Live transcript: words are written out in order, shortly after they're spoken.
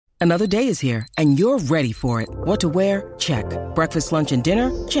Another day is here, and you're ready for it. What to wear? Check. Breakfast, lunch, and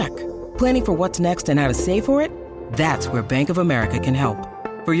dinner? Check. Planning for what's next and how to save for it? That's where Bank of America can help.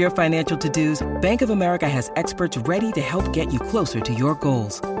 For your financial to-dos, Bank of America has experts ready to help get you closer to your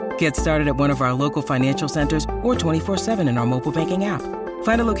goals. Get started at one of our local financial centers or 24/7 in our mobile banking app.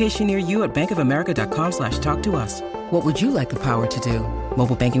 Find a location near you at bankofamerica.com/talktous. What would you like the power to do?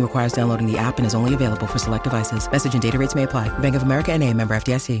 Mobile banking requires downloading the app and is only available for select devices. Message and data rates may apply. Bank of America N.A., member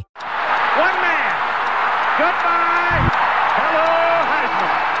FDIC. One man. Goodbye. Hello,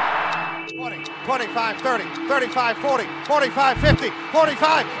 Heisman. 20, 25, 30, 35, 40, 45, 50,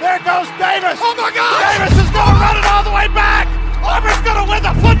 45. There goes Davis. Oh, my God. Davis is going to run it all the way back. Auburn's going to win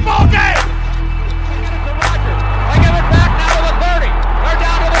the football game. They get it to Rodgers. They give it back now to the 30. They're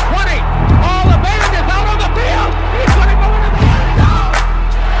down to the 20. All the band is out on the field. He's going to go into the end zone.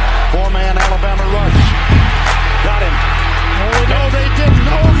 Four-man Alabama rush. Got him. No, they didn't.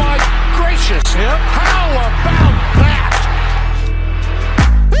 Oh, my gracious. Yep. How about that?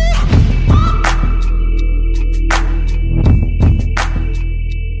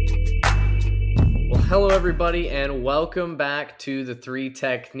 Hello, everybody, and welcome back to the Three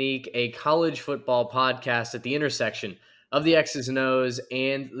Technique, a college football podcast at the intersection of the X's and O's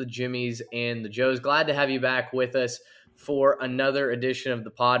and the Jimmies and the Joes. Glad to have you back with us for another edition of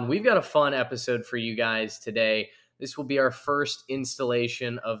the pod. And we've got a fun episode for you guys today. This will be our first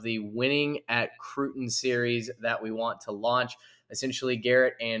installation of the Winning at Crootin series that we want to launch. Essentially,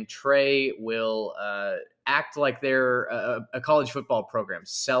 Garrett and Trey will act like they're a college football program,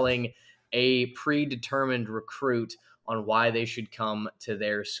 selling a predetermined recruit on why they should come to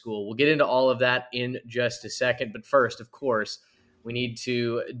their school. We'll get into all of that in just a second. But first, of course, we need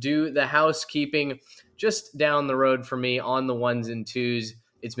to do the housekeeping. Just down the road from me on the ones and twos,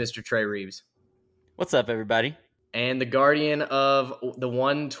 it's Mr. Trey Reeves. What's up, everybody? And the guardian of the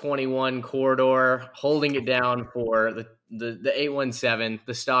 121 corridor, holding it down for the 817,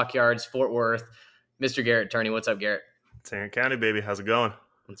 the Stockyards, Fort Worth, Mr. Garrett Turney. What's up, Garrett? Tarrant County, baby. How's it going?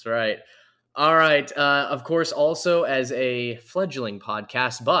 That's right. All right. Of course, also as a fledgling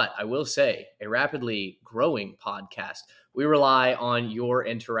podcast, but I will say a rapidly growing podcast, we rely on your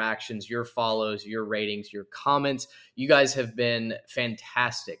interactions, your follows, your ratings, your comments. You guys have been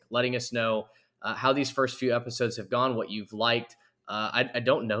fantastic, letting us know how these first few episodes have gone, what you've liked. I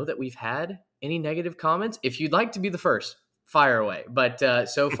don't know that we've had any negative comments. If you'd like to be the first, fire away. But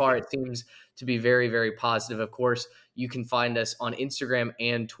so far, it seems to be very, very positive. Of course, you can find us on Instagram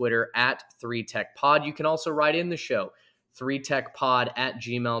and Twitter at 3TechPod. You can also write in the show,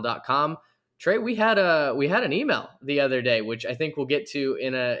 3techpod@gmail.com. Trey, we had an email the other day, which I think we'll get to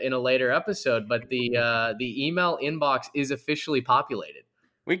in a later episode. But the email inbox is officially populated.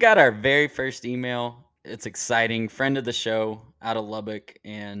 We got our very first email. It's exciting. Friend of the show out of Lubbock,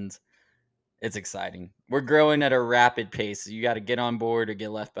 and it's exciting. We're growing at a rapid pace. You got to get on board or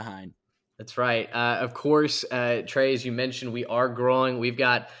get left behind. That's right. Of course, Trey, as you mentioned, we are growing. We've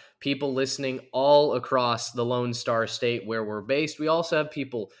got people listening all across the Lone Star State where we're based. We also have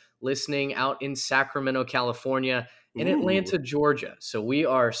people listening out in Sacramento, California, and Atlanta, Georgia. So we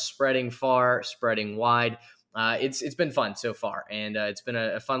are spreading far, spreading wide. It's been fun so far, and it's been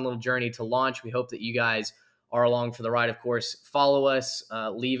a fun little journey to launch. We hope that you guys are along for the ride. Of course, follow us,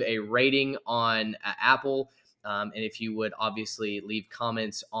 leave a rating on Apple. And if you would obviously leave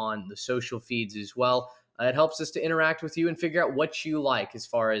comments on the social feeds as well, it helps us to interact with you and figure out what you like as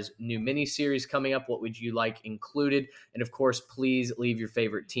far as new mini-series coming up. What would you like included? And of course, please leave your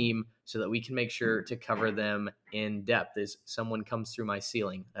favorite team so that we can make sure to cover them in depth as someone comes through my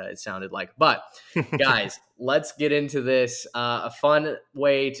ceiling, it sounded like. But guys, let's get into this. A fun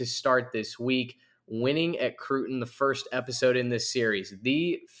way to start this week, Winning at Crootin, the first episode in this series.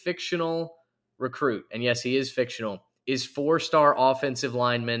 The fictional recruit, and yes, he is fictional, is four-star offensive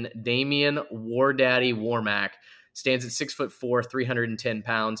lineman Damian War Daddy Warmack. Stands at 6'4", 310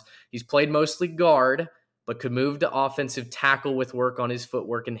 pounds. He's played mostly guard, but could move to offensive tackle with work on his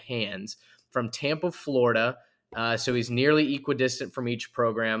footwork and hands. From Tampa, Florida, so he's nearly equidistant from each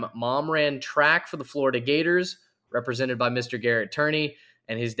program. Mom ran track for the Florida Gators, represented by Mr. Garrett Turney,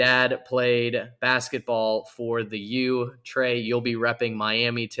 and his dad played basketball for the U. Trey, you'll be repping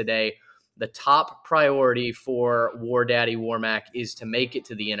Miami today. The top priority for War Daddy Warmack is to make it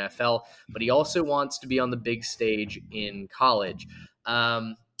to the NFL, but he also wants to be on the big stage in college.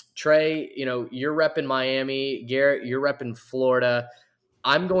 Trey, you're repping Miami. Garrett, you're repping Florida.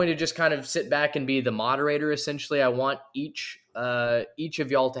 I'm going to just kind of sit back and be the moderator, essentially. I want each of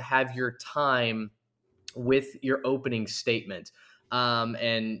y'all to have your time with your opening statement.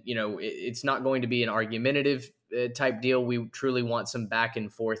 And, it's not going to be an argumentative type deal. We truly want some back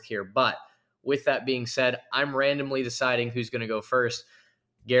and forth here. But with that being said, I'm randomly deciding who's going to go first.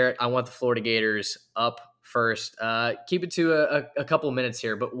 Garrett, I want the Florida Gators up first. Keep it to a couple of minutes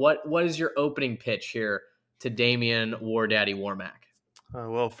here, but what is your opening pitch here to Damian War Daddy Warmack?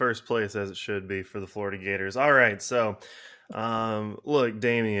 Well, first place as it should be for the Florida Gators. All right, so look,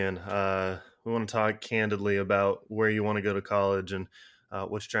 Damian, we want to talk candidly about where you want to go to college and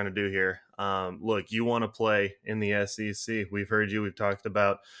what you're trying to do here. Look, you want to play in the SEC. We've heard you. We've talked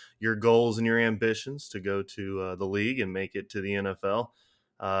about your goals and your ambitions to go to the league and make it to the NFL.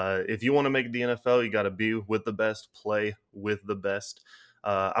 If you want to make the NFL, you got to be with the best, play with the best.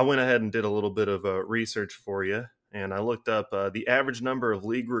 I went ahead and did a little bit of research for you, and I looked up the average number of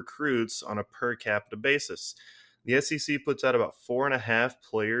league recruits on a per capita basis. The SEC puts out about 4.5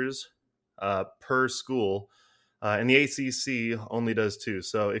 players per school, and the ACC only does 2.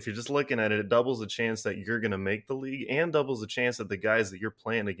 So if you're just looking at it, it doubles the chance that you're going to make the league and doubles the chance that the guys that you're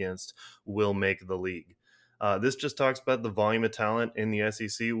playing against will make the league. This just talks about the volume of talent in the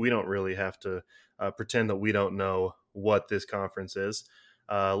SEC. We don't really have to pretend that we don't know what this conference is.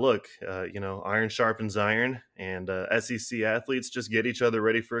 Look, iron sharpens iron, and SEC athletes just get each other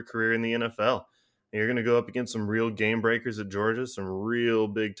ready for a career in the NFL. And you're going to go up against some real game breakers at Georgia, some real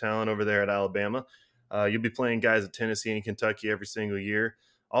big talent over there at Alabama. You'll be playing guys at Tennessee and Kentucky every single year.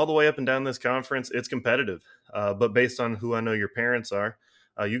 All the way up and down this conference, it's competitive. But based on who I know your parents are,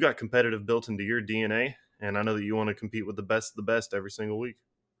 you got competitive built into your DNA. And I know that you want to compete with the best of the best every single week.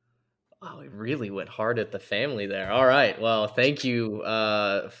 Wow, we really went hard at the family there. All right. Well, thank you,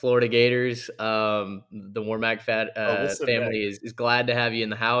 Florida Gators. The Warmack family is glad to have you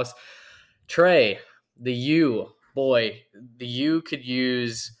in the house. Trey, the U could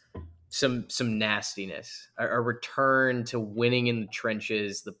use some nastiness, a return to winning in the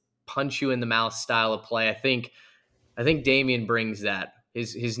trenches, the punch you in the mouth style of play. I think Damian brings that.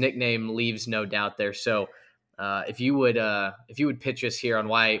 His nickname leaves no doubt there. So if you would pitch us here on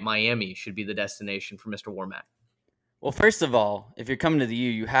why Miami should be the destination for Mr. Warmack. Well, first of all, if you're coming to the U,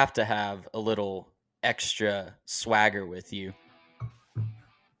 you have to have a little extra swagger with you.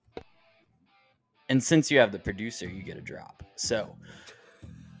 And since you have the producer, you get a drop. So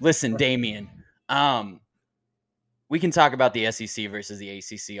listen, Damian, we can talk about the SEC versus the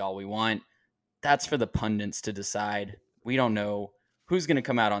ACC all we want. That's for the pundits to decide. We don't know who's going to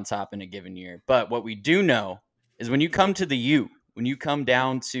come out on top in a given year. But what we do know is when you come to the U, when you come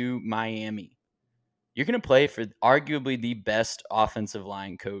down to Miami, you're going to play for arguably the best offensive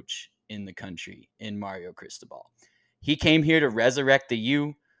line coach in the country in Mario Cristobal. He came here to resurrect the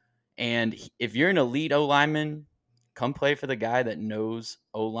U. And if you're an elite O-lineman, come play for the guy that knows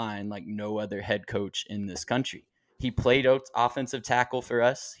O-line like no other head coach in this country. He played offensive tackle for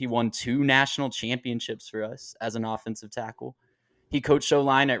us. He won 2 national championships for us as an offensive tackle. He coached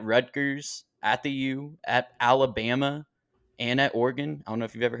O-line at Rutgers, at the U, at Alabama, and at Oregon. I don't know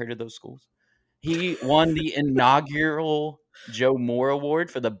if you've ever heard of those schools. He won the inaugural Joe Moore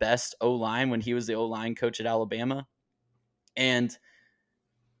Award for the best O-line when he was the O-line coach at Alabama. And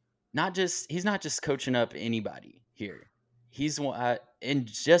he's not just coaching up anybody here. He's and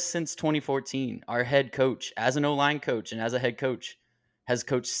just since 2014, our head coach, as an O-line coach and as a head coach, has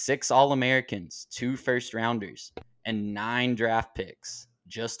coached 6 All-Americans, 2 first-rounders, and 9 draft picks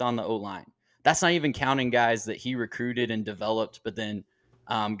just on the O-line. That's not even counting guys that he recruited and developed, but then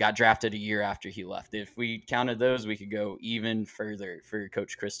got drafted a year after he left. If we counted those, we could go even further for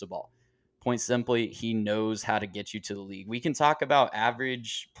Coach Cristobal. Point simply, he knows how to get you to the league. We can talk about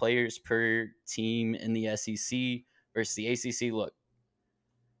average players per team in the SEC versus the ACC. Look,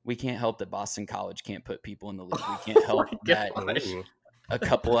 we can't help that Boston College can't put people in the league. We can't help that a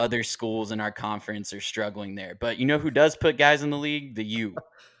couple other schools in our conference are struggling there. But you know who does put guys in the league? The U.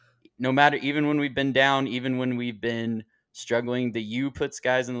 No matter, even when we've been down, even when we've been struggling, the U puts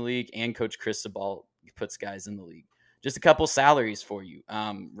guys in the league, and Coach Cristobal puts guys in the league. Just a couple salaries for you.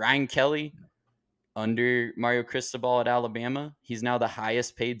 Ryan Kelly, under Mario Cristobal at Alabama, he's now the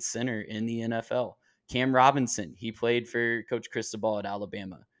highest paid center in the NFL. Cam Robinson, he played for Coach Cristobal at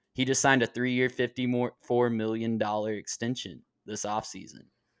Alabama. He just signed a 3-year, $54 million extension this offseason.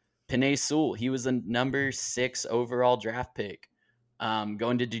 Penei Sewell, he was a number 6 overall draft pick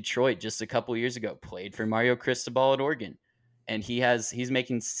going to Detroit just a couple years ago. Played for Mario Cristobal at Oregon. And he's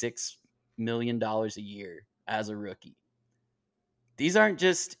making $6 million a year as a rookie. These aren't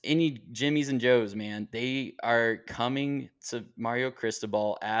just any Jimmies and Joes, man. They are coming to Mario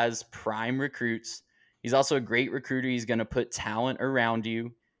Cristobal as prime recruits. He's also a great recruiter. He's going to put talent around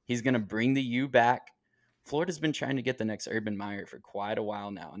you. He's going to bring the U back. Florida's been trying to get the next Urban Meyer for quite a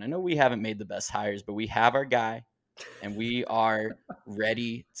while now. And I know we haven't made the best hires, but we have our guy, and we are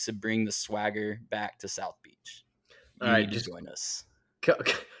ready to bring the swagger back to South Beach. You need to join us.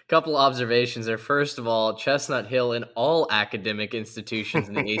 Couple observations there. First of all, Chestnut Hill and all academic institutions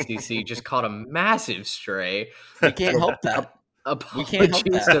in the ACC just caught a massive stray. We can't help that.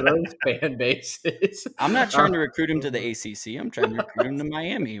 Apologies to those fan bases. I'm not trying to recruit him to the ACC. I'm trying to recruit him to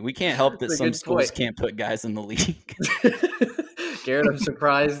Miami. We can't help that some schools can't put guys in the league. Garrett, I'm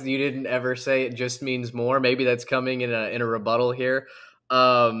surprised you didn't ever say it just means more. Maybe that's coming in a rebuttal here.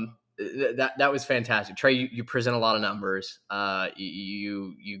 That was fantastic, Trey. You present a lot of numbers.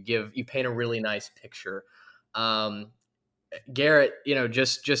 You paint a really nice picture. Garrett,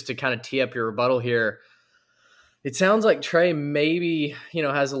 just to kind of tee up your rebuttal here. It sounds like Trey maybe,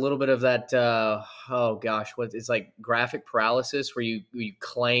 has a little bit of that, it's like graphic paralysis where you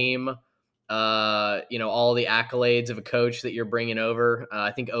claim, all the accolades of a coach that you're bringing over.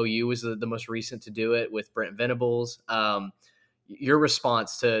 I think OU was the most recent to do it with Brent Venables. Your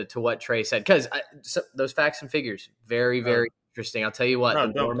response to what Trey said, because those facts and figures, very, very interesting. I'll tell you what,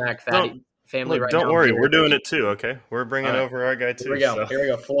 the Dormack family right now. Don't worry, we're doing it too, okay? We're bringing over our guy too. Here we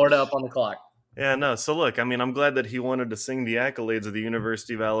go. Florida up on the clock. Yeah, no. So look, I'm glad that he wanted to sing the accolades of the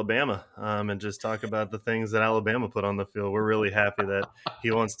University of Alabama and just talk about the things that Alabama put on the field. We're really happy that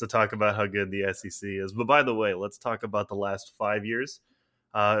he wants to talk about how good the SEC is. But by the way, let's talk about the last 5 years.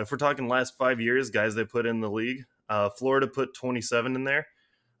 If we're talking last 5 years, guys they put in the league, Florida put 27 in there.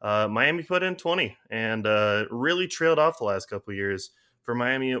 Miami put in 20 and really trailed off the last couple of years. For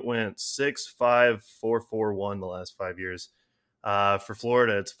Miami, it went 6-5, 4-4-1 the last 5 years. For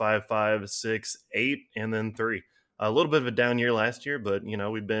Florida, it's 5-5, 6-8, and then 3. A little bit of a down year last year, but,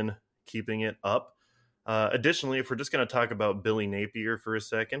 we've been keeping it up. Additionally, if we're just going to talk about Billy Napier for a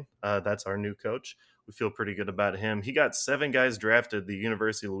second, that's our new coach. We feel pretty good about him. He got 7 guys drafted at the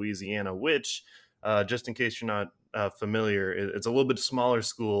University of Louisiana, which, just in case you're not familiar, it's a little bit smaller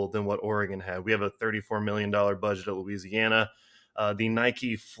school than what Oregon had. We have a $34 million budget at Louisiana. The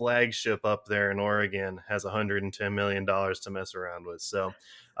Nike flagship up there in Oregon has $110 million to mess around with. So,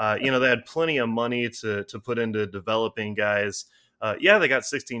 they had plenty of money to put into developing guys. They got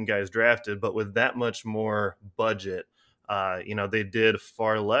 16 guys drafted, but with that much more budget, they did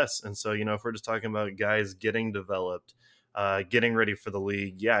far less. And so, if we're just talking about guys getting developed, getting ready for the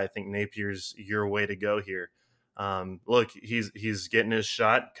league, I think Napier's your way to go here. Look, he's getting his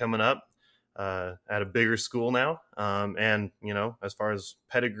shot coming up. At a bigger school now. And, as far as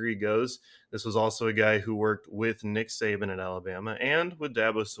pedigree goes, this was also a guy who worked with Nick Saban at Alabama and with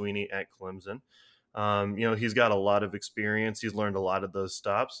Dabo Swinney at Clemson. He's got a lot of experience. He's learned a lot of those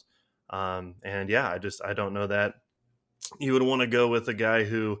stops. I don't know that you would want to go with a guy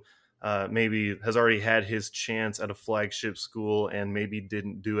who maybe has already had his chance at a flagship school and maybe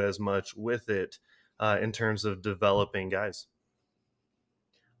didn't do as much with it in terms of developing guys.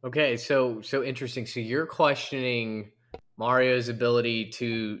 Okay, so interesting. So you're questioning Mario's ability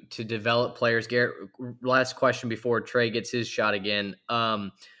to develop players. Garrett, last question before Trey gets his shot again.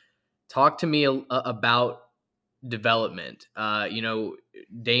 Talk to me about development.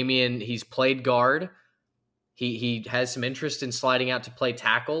 Damian, he's played guard. He has some interest in sliding out to play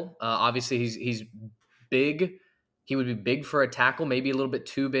tackle. Obviously, he's big. He would be big for a tackle, maybe a little bit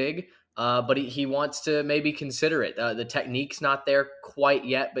too big. But he wants to maybe consider it. The technique's not there quite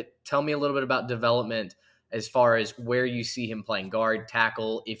yet, but tell me a little bit about development as far as where you see him playing guard,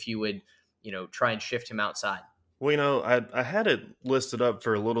 tackle, if you would, try and shift him outside. Well, I had it listed up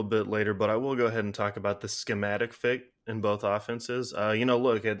for a little bit later, but I will go ahead and talk about the schematic fit in both offenses.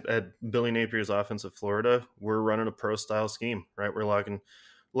 Look, at Billy Napier's offense at Florida, we're running a pro-style scheme, right? We're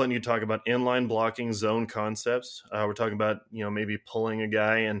letting you talk about inline blocking, zone concepts. We're talking about, maybe pulling a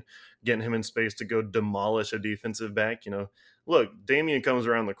guy and getting him in space to go demolish a defensive back. Look, Damian comes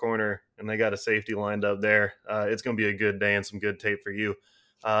around the corner and they got a safety lined up there. It's going to be a good day and some good tape for you.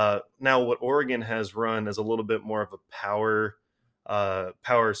 Now, what Oregon has run is a little bit more of a power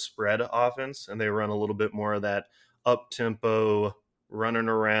spread offense, and they run a little bit more of that up-tempo running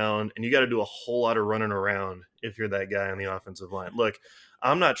around, and you got to do a whole lot of running around if you're that guy on the offensive line. Look,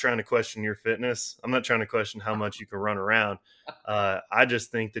 I'm not trying to question your fitness. I'm not trying to question how much you can run around. I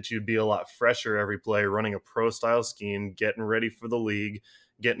just think that you'd be a lot fresher every play running a pro-style scheme, getting ready for the league,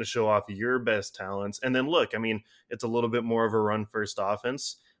 getting to show off your best talents. And then, look, it's a little bit more of a run-first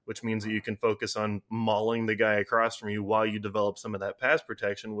offense, which means that you can focus on mauling the guy across from you while you develop some of that pass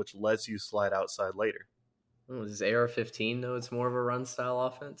protection, which lets you slide outside later. Is AR-15, though? It's more of a run-style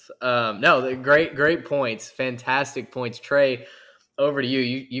offense? No, great points. Fantastic points. Trey, over to you.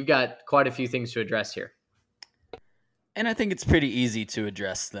 You've got quite a few things to address here. And I think it's pretty easy to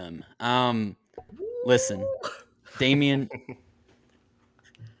address them. Listen, Damian,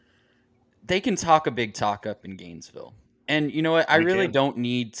 they can talk a big talk up in Gainesville. And you know what? I You really can. don't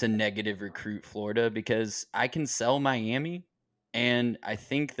need to negative recruit Florida because I can sell Miami. And I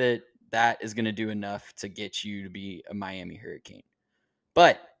think that that is going to do enough to get you to be a Miami Hurricane.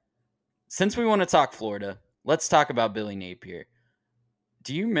 But since we want to talk Florida, let's talk about Billy Napier.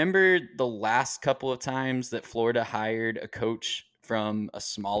 Do you remember the last couple of times that Florida hired a coach from a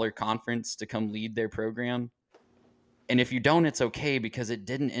smaller conference to come lead their program? And if you don't, it's okay because it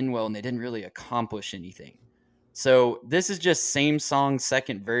didn't end well and they didn't really accomplish anything. So this is just same song,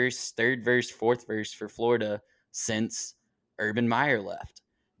 second verse, third verse, fourth verse for Florida since Urban Meyer left.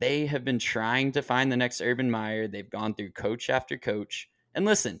 They have been trying to find the next Urban Meyer. They've gone through coach after coach. And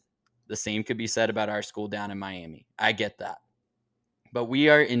listen, the same could be said about our school down in Miami. I get that. But we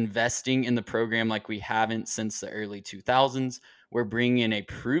are investing in the program like we haven't since the early 2000s. We're bringing in a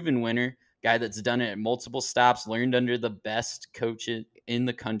proven winner, guy that's done it at multiple stops, learned under the best coach in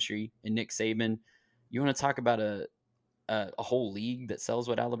the country, in Nick Saban. You want to talk about a whole league that sells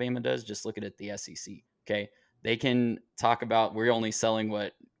what Alabama does? Just look at it, the SEC. Okay, they can talk about we're only selling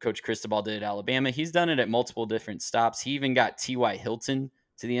what Coach Cristobal did at Alabama. He's done it at multiple different stops. He even got T.Y. Hilton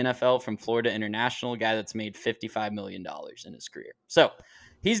to the NFL from Florida International, a guy that's made $55 million in his career. So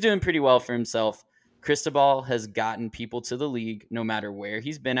he's doing pretty well for himself. Cristobal has gotten people to the league no matter where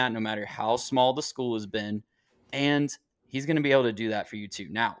he's been at, no matter how small the school has been. And he's going to be able to do that for you too.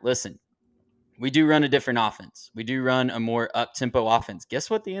 Now, listen, we do run a different offense. We do run a more up-tempo offense.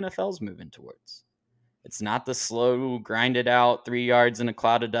 Guess what the NFL's moving towards? It's not the slow, grinded out 3 yards in a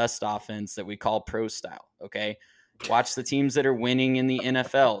cloud of dust offense that we call pro style, okay? Watch the teams that are winning in the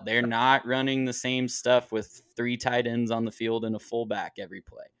NFL. They're not running the same stuff with 3 tight ends on the field and a fullback every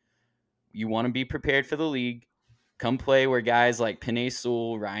play. You want to be prepared for the league. Come play where guys like Penei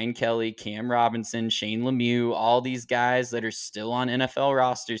Sewell, Ryan Kelly, Cam Robinson, Shane Lemieux, all these guys that are still on NFL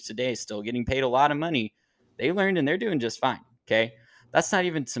rosters today, still getting paid a lot of money, they learned and they're doing just fine, okay? That's not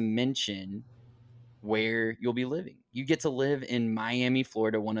even to mention where you'll be living. You get to live in Miami,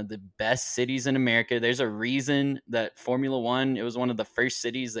 Florida, one of the best cities in America. There's a reason that Formula One, it was one of the first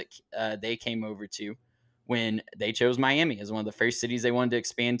cities that they came over to when they chose Miami as one of the first cities they wanted to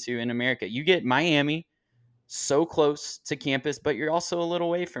expand to in America. You get Miami so close to campus, but you're also a little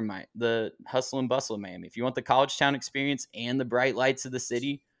away from the hustle and bustle of Miami. If you want the college town experience and the bright lights of the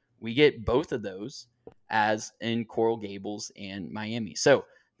city, we get both of those as in Coral Gables and Miami. So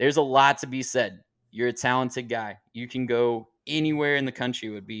there's a lot to be said. You're a talented guy. You can go anywhere in the country,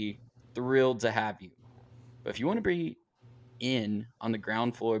 would be thrilled to have you. But if you want to be in on the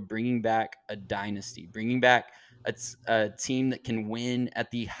ground floor, bringing back a dynasty, bringing back a team that can win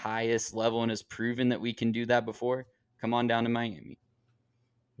at the highest level and has proven that we can do that before, come on down to Miami.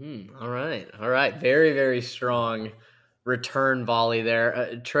 All right. Very, very strong return volley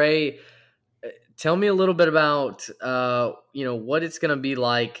there. Trey, tell me a little bit about, what it's going to be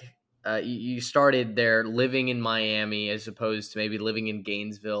like. You started there living in Miami as opposed to maybe living in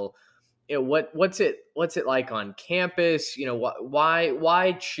Gainesville. What's it like on campus?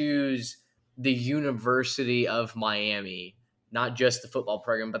 Why choose the University of Miami, not just the football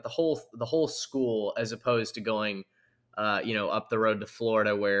program, but the whole school, as opposed to going, up the road to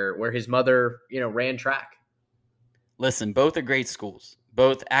Florida where his mother, ran track? Listen, both are great schools,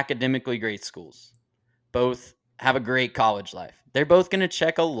 both academically great schools, both have a great college life. They're both going to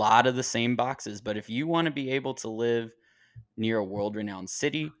check a lot of the same boxes. But if you want to be able to live near a world-renowned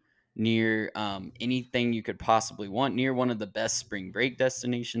city, near anything you could possibly want, near one of the best spring break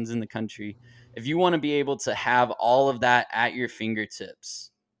destinations in the country, if you want to be able to have all of that at your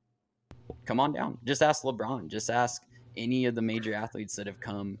fingertips, come on down. Just ask LeBron. Just ask any of the major athletes that have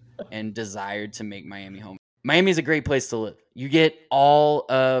come and desired to make Miami home. Miami is a great place to live. You get all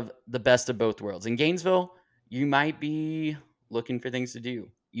of the best of both worlds. In Gainesville, you might be looking for things to do.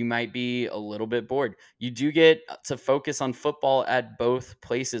 You might be a little bit bored. You do get to focus on football at both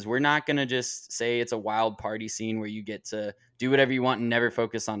places. We're not going to just say it's a wild party scene where you get to do whatever you want and never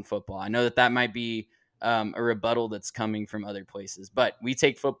focus on football. I know that might be a rebuttal that's coming from other places, but we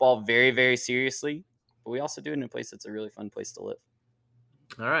take football very, very seriously. But we also do it in a place that's a really fun place to live.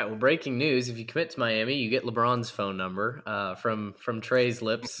 All right. Well, breaking news: if you commit to Miami, you get LeBron's phone number from Trey's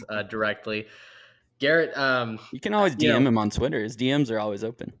lips directly. Garrett, you can always DM him on Twitter. His DMs are always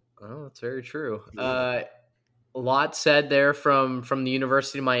open. Oh, that's very true. A lot said there from the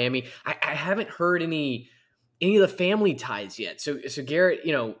University of Miami. I haven't heard any of the family ties yet. So Garrett,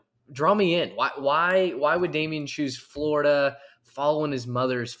 draw me in. Why would Damian choose Florida, following his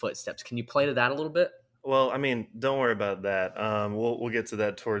mother's footsteps? Can you play to that a little bit? Well, I mean, don't worry about that. We'll get to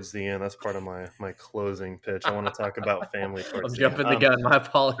that towards the end. That's part of my closing pitch. I want to talk about family I'm towards the end. jumping the gun. My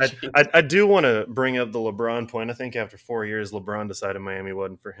apologies. I do want to bring up the LeBron point. I think after 4 years, LeBron decided Miami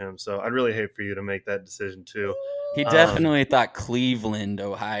wasn't for him. So I'd really hate for you to make that decision too. He Um, definitely thought Cleveland,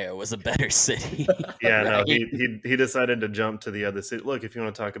 Ohio was a better city. yeah, no, right? he decided to jump to the other city. Look, if you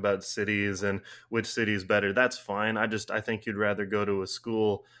want to talk about cities and which city is better, that's fine. I think you'd rather go to a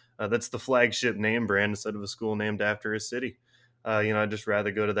school that's the flagship name brand instead of a school named after a city. I'd just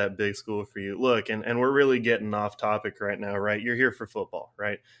rather go to that big school for you. Look, and we're really getting off topic right now, right? You're here for football,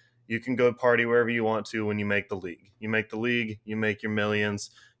 right? You can go party wherever you want to when you make the league. You make the league, you make your millions.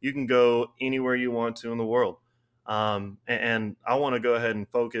 You can go anywhere you want to in the world. And I want to go ahead and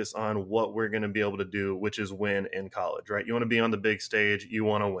focus on what we're going to be able to do, which is win in college, right? You want to be on the big stage. You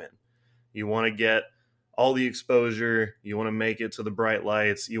want to win. You want to get all the exposure. You want to make it to the bright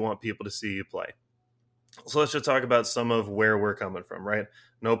lights. You want people to see you play. So let's just talk about some of where we're coming from, right?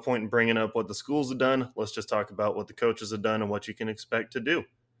 No point in bringing up what the schools have done. Let's just talk about what the coaches have done and what you can expect to do.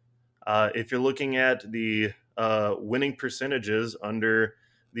 If you're looking at the winning percentages under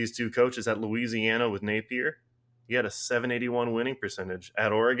these two coaches at Louisiana with Napier, he had a 781 winning percentage.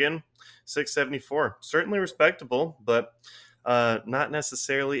 At Oregon, 674. Certainly respectable, but not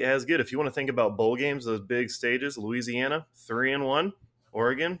necessarily as good. If you want to think about bowl games, those big stages, Louisiana, 3-1.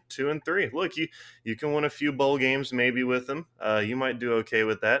 Oregon, 2-3. Look, you can win a few bowl games maybe with them. You might do okay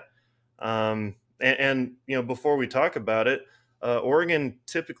with that. And before we talk about it, Oregon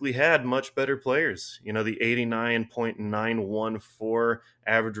typically had much better players. The 89.914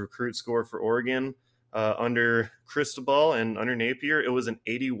 average recruit score for Oregon under Cristobal and under Napier, it was an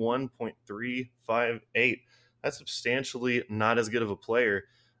 81.358. That's substantially not as good of a player.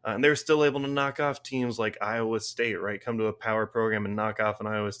 And they were still able to knock off teams like Iowa State, right? Come to a power program and knock off an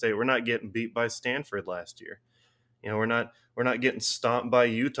Iowa State. We're not getting beat by Stanford last year. We're not getting stomped by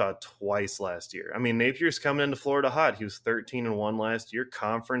Utah twice last year. I mean, Napier's coming into Florida hot. He was 13-1 last year,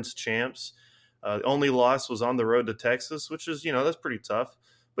 conference champs. Only loss was on the road to Texas, which is, that's pretty tough.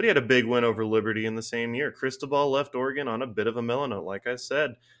 But he had a big win over Liberty in the same year. Cristobal left Oregon on a bit of a mellow note, like I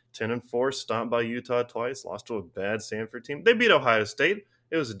said. 10-4, stomped by Utah twice, lost to a bad Stanford team. They beat Ohio State.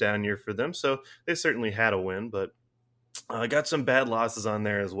 It was a down year for them, so they certainly had a win, but got some bad losses on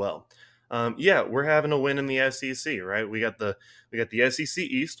there as well. We're having a win in the SEC, right? We got the SEC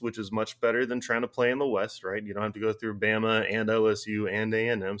East, which is much better than trying to play in the West, right? You don't have to go through Bama and LSU and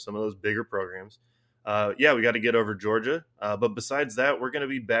A&M, some of those bigger programs. We got to get over Georgia, but besides that, we're going to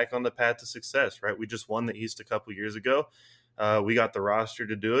be back on the path to success, right? We just won the East a couple years ago. We got the roster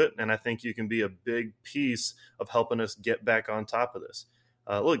to do it, and I think you can be a big piece of helping us get back on top of this.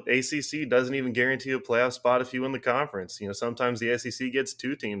 Look, ACC doesn't even guarantee a playoff spot if you win the conference. Sometimes the SEC gets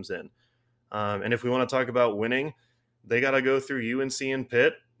two teams in. And if we want to talk about winning, they got to go through UNC and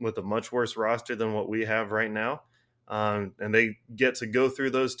Pitt with a much worse roster than what we have right now. And they get to go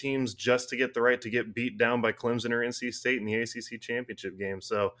through those teams just to get the right to get beat down by Clemson or NC State in the ACC championship game.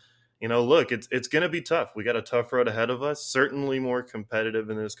 So, look, it's going to be tough. We got a tough road ahead of us, certainly more competitive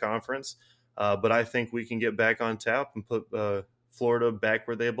in this conference. But I think we can get back on top and put Florida back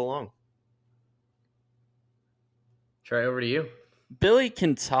where they belong. Trey, over to you. Billy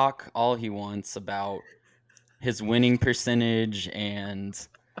can talk all he wants about his winning percentage and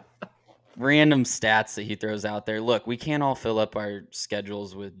random stats that he throws out there. Look, we can't all fill up our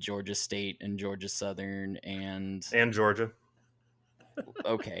schedules with Georgia State and Georgia Southern and Georgia.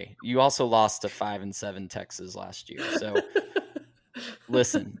 Okay, you also lost to 5-7 Texas last year. So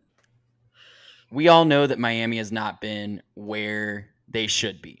listen, we all know that Miami has not been where they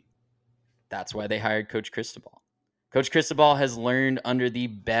should be. That's why they hired Coach Cristobal. Coach Cristobal has learned under the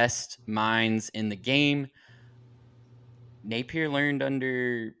best minds in the game. Napier learned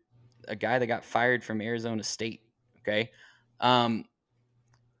under a guy that got fired from Arizona State. Okay.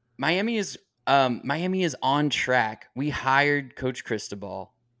 Miami is on track. We hired Coach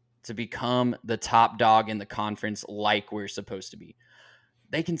Cristobal to become the top dog in the conference like we're supposed to be.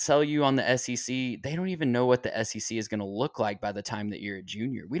 They can sell you on the SEC. They don't even know what the SEC is going to look like by the time that you're a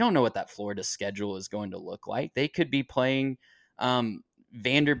junior. We don't know what that Florida schedule is going to look like. They could be playing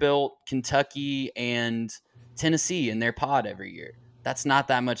Vanderbilt, Kentucky, and Tennessee in their pod every year. That's not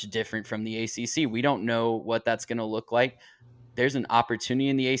that much different from the ACC. We don't know what that's going to look like. There's an opportunity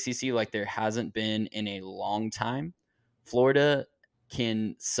in the ACC like there hasn't been in a long time. Florida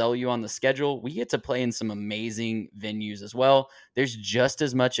can sell you on the schedule. We get to play in some amazing venues as well. There's just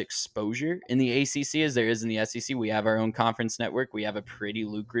as much exposure in the ACC as there is in the SEC. We have our own conference network. We have a pretty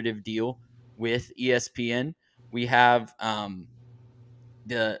lucrative deal with ESPN. We have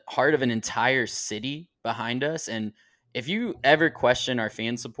the heart of an entire city behind us. And if you ever question our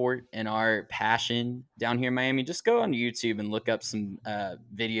fan support and our passion down here in Miami, just go on YouTube and look up some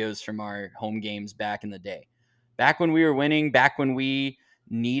videos from our home games back in the day. Back when we were winning, back when we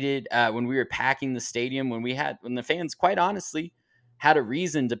needed, when we were packing the stadium, when the fans, quite honestly, had a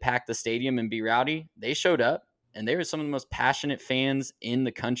reason to pack the stadium and be rowdy, they showed up, and they were some of the most passionate fans in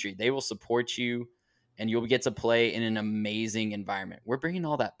the country. They will support you, and you'll get to play in an amazing environment. We're bringing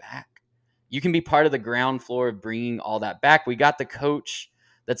all that back. You can be part of the ground floor of bringing all that back. We got the coach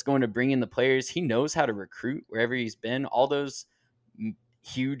that's going to bring in the players. He knows how to recruit wherever he's been. All those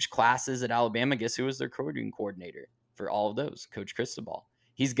huge classes at Alabama, guess who was their recruiting coordinator for all of those? Coach Cristobal.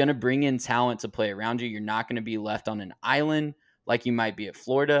 He's going to bring in talent to play around you. You're not going to be left on an island like you might be at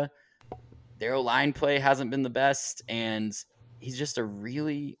Florida. Their line play hasn't been the best, and he's just a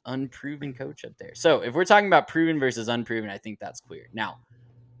really unproven coach up there. So if we're talking about proven versus unproven, I think that's clear. Now,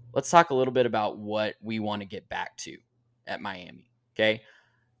 let's talk a little bit about what we want to get back to at Miami, okay?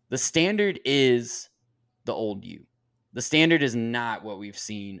 The standard is the old you. The standard is not what we've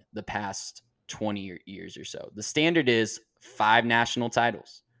seen the past 20 years or so. The standard is 5 national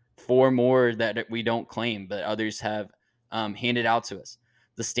titles, 4 more that we don't claim, but others have handed out to us.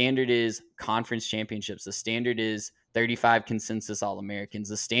 The standard is conference championships. The standard is 35 consensus All-Americans.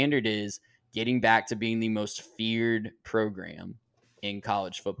 The standard is getting back to being the most feared program in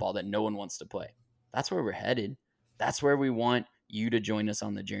college football that no one wants to play. That's where we're headed. That's where we want you to join us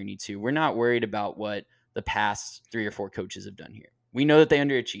on the journey too. We're not worried about what the past 3 or 4 coaches have done here. We know that they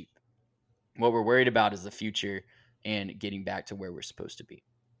underachieved. What we're worried about is the future and getting back to where we're supposed to be.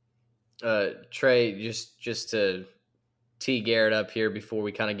 Trey, just to tee Garrett up here before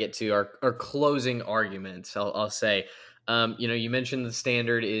we kind of get to our closing arguments, I'll say, you mentioned the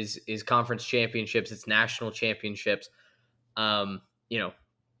standard is conference championships, it's national championships. Not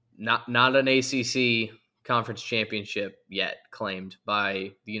an ACC conference championship yet claimed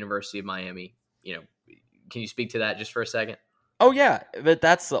by the University of Miami. Can you speak to that just for a second? Oh yeah, but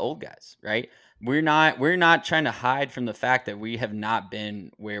that's the old guys, right? We're not trying to hide from the fact that we have not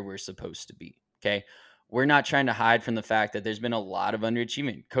been where we're supposed to be. Okay. We're not trying to hide from the fact that there's been a lot of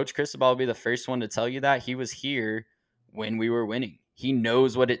underachievement. Coach Cristobal will be the first one to tell you that. He was here when we were winning. He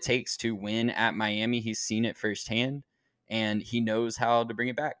knows what it takes to win at Miami. He's seen it firsthand, and he knows how to bring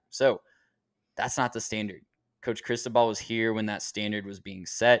it back. So that's not the standard. Coach Cristobal was here when that standard was being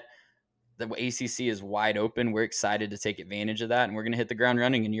set. The ACC is wide open. We're excited to take advantage of that, and we're going to hit the ground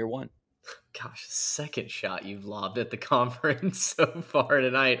running in year 1. Gosh, second shot you've lobbed at the conference so far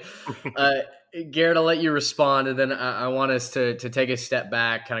tonight. Garrett, I'll let you respond, and then I want us to take a step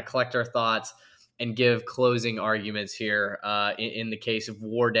back, kind of collect our thoughts, and give closing arguments here in the case of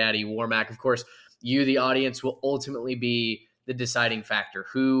War Daddy, War Mac. Of course, you, the audience, will ultimately be the deciding factor.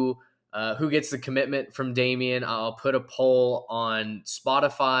 Who gets the commitment from Damian? I'll put a poll on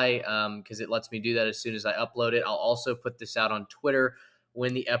Spotify because it lets me do that as soon as I upload it. I'll also put this out on Twitter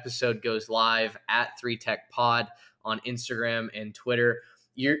when the episode goes live at 3TechPod on Instagram and Twitter.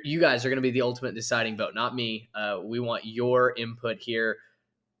 You guys are going to be the ultimate deciding vote, not me. We want your input here.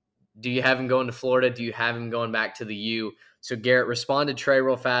 Do you have him going to Florida? Do you have him going back to the U? So Garrett, respond to Trey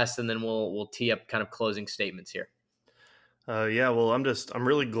real fast, and then we'll tee up kind of closing statements here. I'm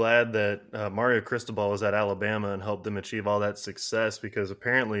really glad that Mario Cristobal was at Alabama and helped them achieve all that success, because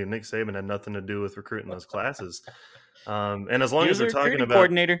apparently Nick Saban had nothing to do with recruiting those classes. And as long as we're talking about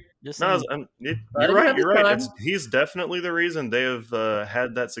coordinator, you're right. He's definitely the reason they have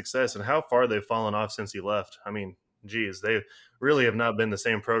had that success, and how far they've fallen off since he left. I mean, geez, they really have not been the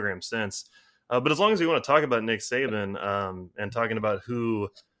same program since. But as long as we want to talk about Nick Saban and talking about who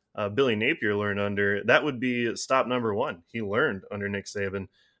Billy Napier learned under, that would be stop number 1. He learned under Nick Saban.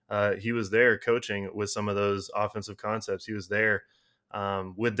 He was there coaching with some of those offensive concepts. He was there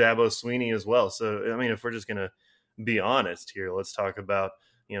with Dabo Swinney as well. So, I mean, if we're just going to be honest here, let's talk about,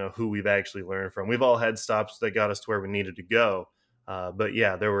 who we've actually learned from. We've all had stops that got us to where we needed to go. But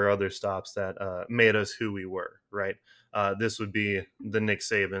yeah, there were other stops that made us who we were, right? This would be the Nick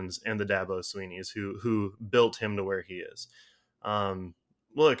Sabans and the Dabo Sweeneys who built him to where he is.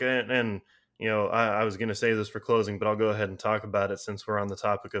 Look, and I was going to say this for closing, but I'll go ahead and talk about it since we're on the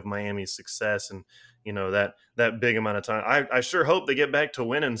topic of Miami's success and, that big amount of time. I sure hope they get back to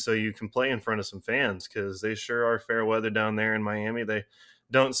winning so you can play in front of some fans, because they sure are fair weather down there in Miami. They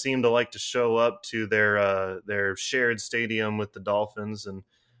don't seem to like to show up to their shared stadium with the Dolphins and,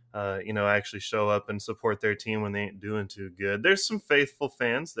 actually show up and support their team when they ain't doing too good. There's some faithful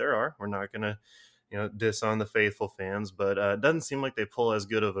fans. There are. We're not going to, diss on the faithful fans, but it doesn't seem like they pull as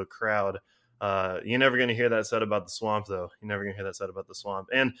good of a crowd You're never going to hear that said about the Swamp, though. You're never going to hear that said about the Swamp.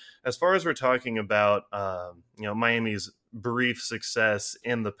 And as far as we're talking about, Miami's brief success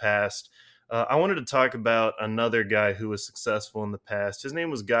in the past, I wanted to talk about another guy who was successful in the past. His name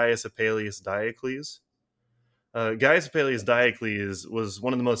was Gaius Apelius Diocles. Gaius Apelius Diocles was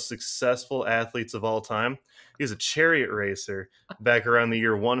one of the most successful athletes of all time. He was a chariot racer back around the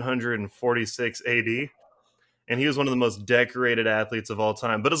year 146 AD. And he was one of the most decorated athletes of all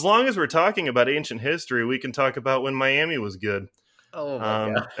time. But as long as we're talking about ancient history, we can talk about when Miami was good. Oh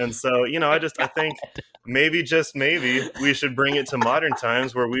my God. And so, I think maybe, just maybe, we should bring it to modern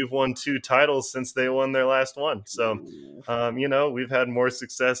times where we've won 2 titles since they won their last one. So, we've had more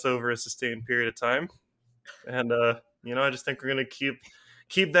success over a sustained period of time. And, I just think we're going to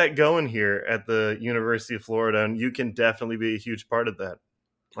keep that going here at the University of Florida. And you can definitely be a huge part of that.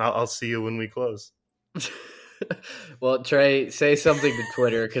 I'll see you when we close. Well, Trey, say something to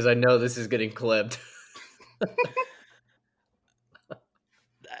Twitter because I know this is getting clipped.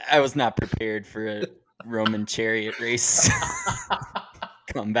 I was not prepared for a Roman chariot race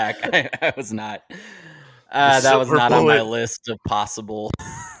comeback. I was not. That was not on my list of possible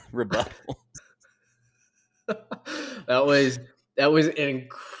rebuttals. That was an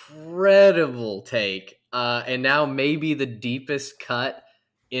incredible take, and now maybe the deepest cut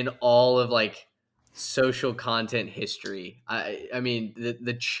in all of social content history. I mean,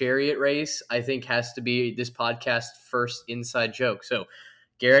 the chariot race, I think, has to be this podcast's first inside joke. So,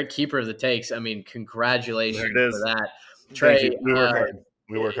 Garrett, keeper of the takes. I mean, congratulations for that, Trey. We work hard.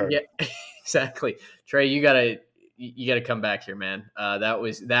 We work hard. Yeah, exactly, Trey. You gotta come back here, man. That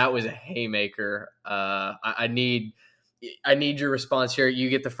was a haymaker. I need your response here. You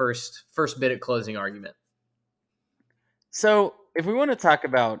get the first bit at closing argument. So, if we want to talk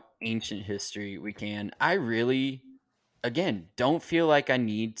about ancient history, we can. I really, again, don't feel like I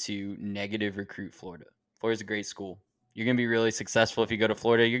need to negative recruit Florida. Florida's a great school. You're going to be really successful if you go to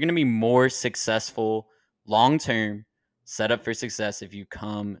Florida. You're going to be more successful long-term, set up for success if you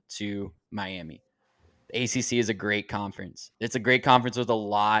come to Miami. The ACC is a great conference. It's a great conference with a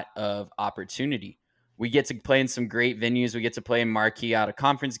lot of opportunity. We get to play in some great venues. We get to play in marquee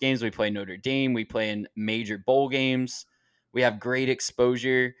out-of-conference games. We play Notre Dame. We play in major bowl games. We have great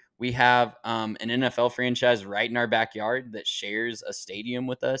exposure. We have an NFL franchise right in our backyard that shares a stadium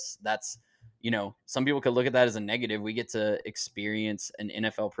with us. That's, some people could look at that as a negative. We get to experience an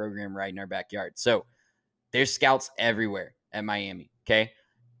NFL program right in our backyard. So there's scouts everywhere at Miami, okay?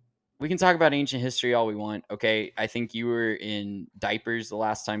 We can talk about ancient history all we want, okay? I think you were in diapers the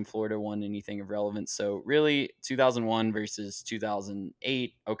last time Florida won anything of relevance. So really, 2001 versus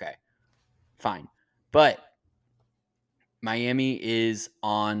 2008, okay, fine. But Miami is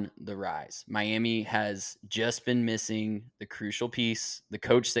on the rise. Miami has just been missing the crucial piece, the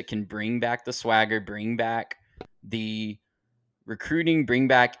coach that can bring back the swagger, bring back the recruiting, bring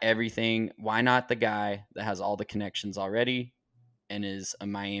back everything. Why not the guy that has all the connections already and is a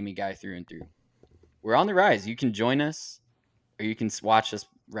Miami guy through and through? We're on the rise. You can join us or you can watch us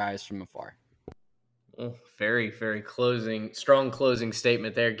rise from afar. Oh, very, very strong closing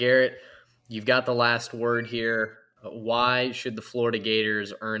statement there. Garrett, you've got the last word here. Why should the Florida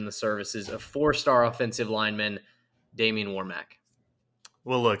Gators earn the services of 4-star offensive lineman Damian Warmack?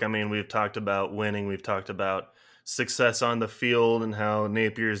 Well, look, I mean, we've talked about winning. We've talked about success on the field and how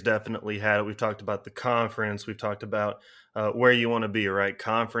Napier's definitely had it. We've talked about the conference. We've talked about where you want to be, right?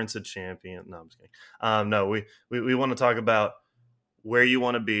 Conference of champion. No, I'm just kidding. No, we want to talk about where you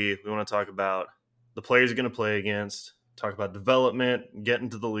want to be. We want to talk about the players you're going to play against, talk about development, get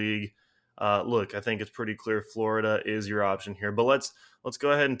into the league. Look, I think it's pretty clear Florida is your option here, but let's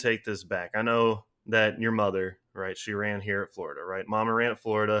go ahead and take this back. I know that your mother, right, she ran here at Florida, right? Mama ran at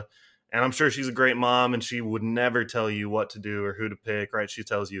Florida, and I'm sure she's a great mom, and she would never tell you what to do or who to pick, right? She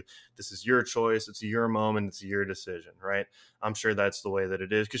tells you this is your choice, it's your moment, it's your decision, right? I'm sure that's the way that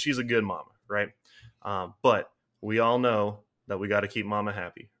it is because she's a good mama, right? But we all know that we got to keep mama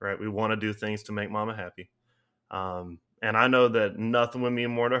happy, right? We want to do things to make mama happy. And I know that nothing would mean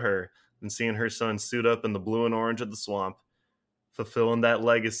more to her than seeing her son suit up in the blue and orange of the Swamp, fulfilling that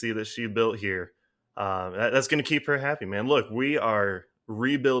legacy that she built here. That's going to keep her happy, man. Look, we are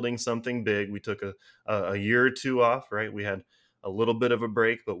rebuilding something big. We took a year or 2 off, right? We had a little bit of a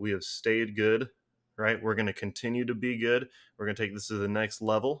break, but we have stayed good, right? We're going to continue to be good. We're going to take this to the next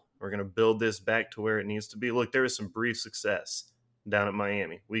level. We're going to build this back to where it needs to be. Look, there was some brief success down at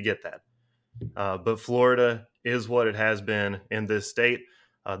Miami. We get that. But Florida is what it has been in this state.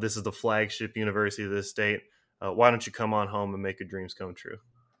 This is the flagship university of this state. Why don't you come on home and make your dreams come true?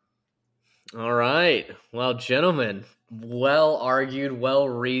 All right. Well, gentlemen, well argued, well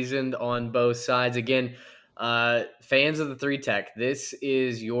reasoned on both sides. Again, fans of the 3 Tech, this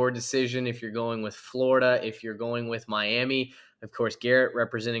is your decision if you're going with Florida, if you're going with Miami. Of course, Garrett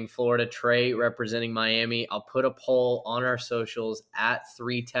representing Florida, Trey representing Miami. I'll put a poll on our socials at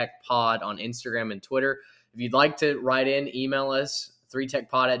 3 Tech Pod on Instagram and Twitter. If you'd like to write in, email us,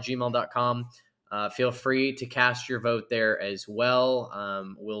 3techpod@gmail.com. Feel free to cast your vote there as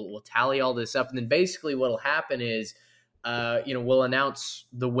well. We'll tally all this up, and then basically what'll happen is, we'll announce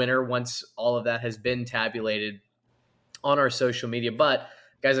the winner once all of that has been tabulated on our social media. But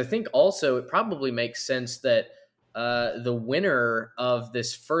guys, I think also it probably makes sense that the winner of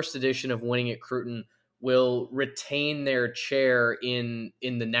this first edition of Winning at Crootin will retain their chair in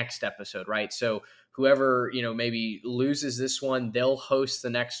the next episode, right? So whoever, maybe loses this one, they'll host the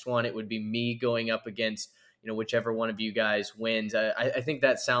next one. It would be me going up against, whichever one of you guys wins. I think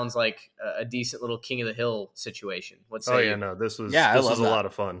that sounds like a decent little King of the Hill situation. This was a lot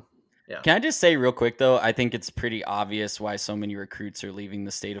of fun. Yeah. Can I just say real quick, though, I think it's pretty obvious why so many recruits are leaving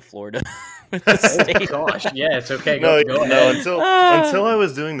the state of Florida. Oh, gosh. Yeah, it's okay. Go ahead. Until I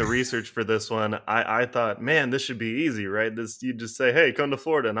was doing the research for this one, I thought, man, this should be easy, right? You just say, hey, come to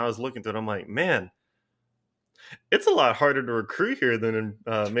Florida. And I was looking through it. I'm like, man, it's a lot harder to recruit here than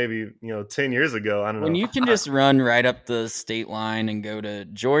maybe 10 years ago. I don't know. When you can just run right up the state line and go to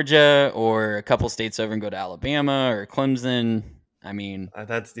Georgia or a couple states over and go to Alabama or Clemson. I mean, wow.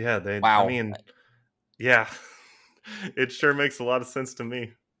 I mean, yeah, it sure makes a lot of sense to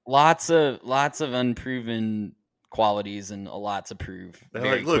me. Lots of unproven qualities and a lot to prove.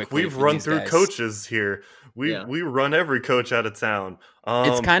 Look, we've run through coaches here. We run every coach out of town.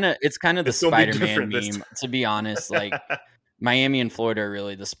 It's kind of the Spider-Man meme, to be honest. Like Miami and Florida are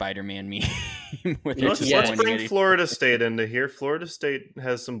really the Spider-Man meme. Let's bring Florida State into here. Florida State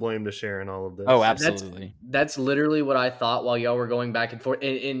has some blame to share in all of this. Oh, absolutely. That's literally what I thought while y'all were going back and forth.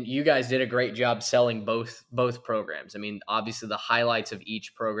 And you guys did a great job selling both programs. I mean, obviously the highlights of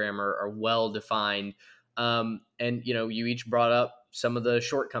each program are well defined. And you each brought up some of the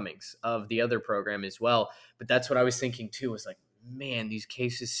shortcomings of the other program as well. But that's what I was thinking too, was like, man, these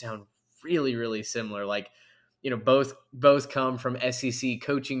cases sound really, really similar. Like, both come from SEC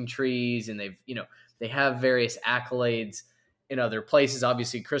coaching trees, and they have various accolades in other places.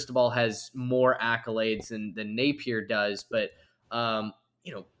 Obviously, Cristobal has more accolades than Napier does, but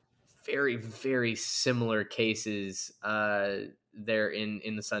very, very similar cases there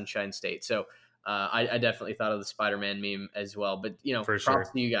in the Sunshine State. So I definitely thought of the Spider-Man meme as well. But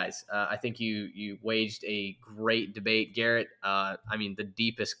props to you guys. I think you waged a great debate, Garrett. The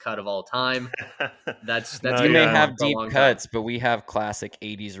deepest cut of all time. That's you may have deep cuts, but we have classic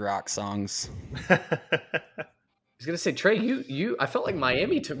 80s rock songs. I was gonna say, Trey, you I felt like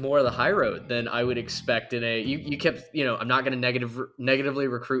Miami took more of the high road than I would expect in you kept, I'm not gonna negatively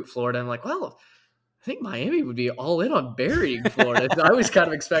recruit Florida. I'm like, well, I think Miami would be all in on burying Florida. I was kind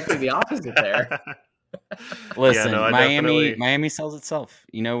of expecting the opposite there. Listen, Miami sells itself.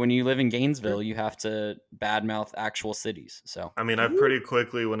 When you live in Gainesville, you have to badmouth actual cities. So I pretty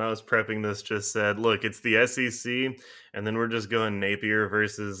quickly, when I was prepping this, just said, look, it's the SEC, and then we're just going Napier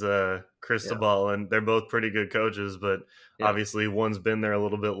versus Cristobal, and they're both pretty good coaches, but obviously one's been there a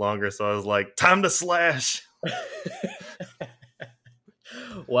little bit longer. So I was like, time to slash.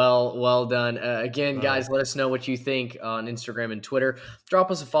 Well done. Again, guys, let us know what you think on Instagram and Twitter.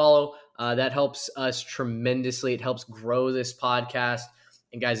 Drop us a follow. That helps us tremendously. It helps grow this podcast.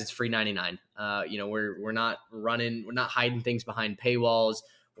 And guys, it's free 99. We're not hiding things behind paywalls.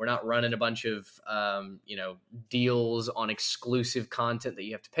 We're not running a bunch of deals on exclusive content that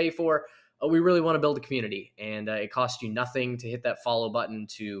you have to pay for. We really want to build a community, and it costs you nothing to hit that follow button,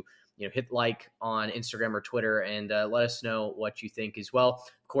 to hit like on Instagram or Twitter, and let us know what you think as well.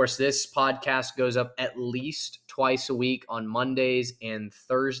 Of course, this podcast goes up at least twice a week on Mondays and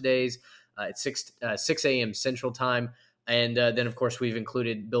Thursdays at 6 a.m. Central Time. And then, of course, we've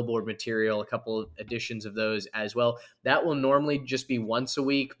included billboard material, a couple of editions of those as well. That will normally just be once a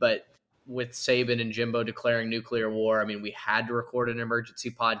week, but with Saban and Jimbo declaring nuclear war, we had to record an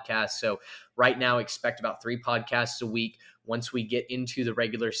emergency podcast. So right now, expect about 3 podcasts a week. Once we get into the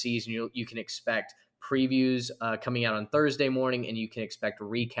regular season, you can expect previews coming out on Thursday morning, and you can expect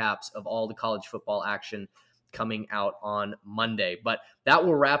recaps of all the college football action coming out on Monday. But that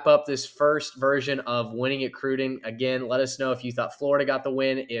will wrap up this first version of Winning at Crootin. Again, let us know if you thought Florida got the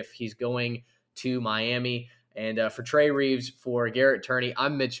win, if he's going to Miami. And for Trey Reeves, for Garrett Turney,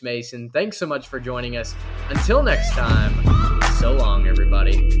 I'm Mitch Mason. Thanks so much for joining us. Until next time, so long,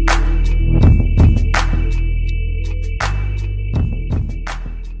 everybody.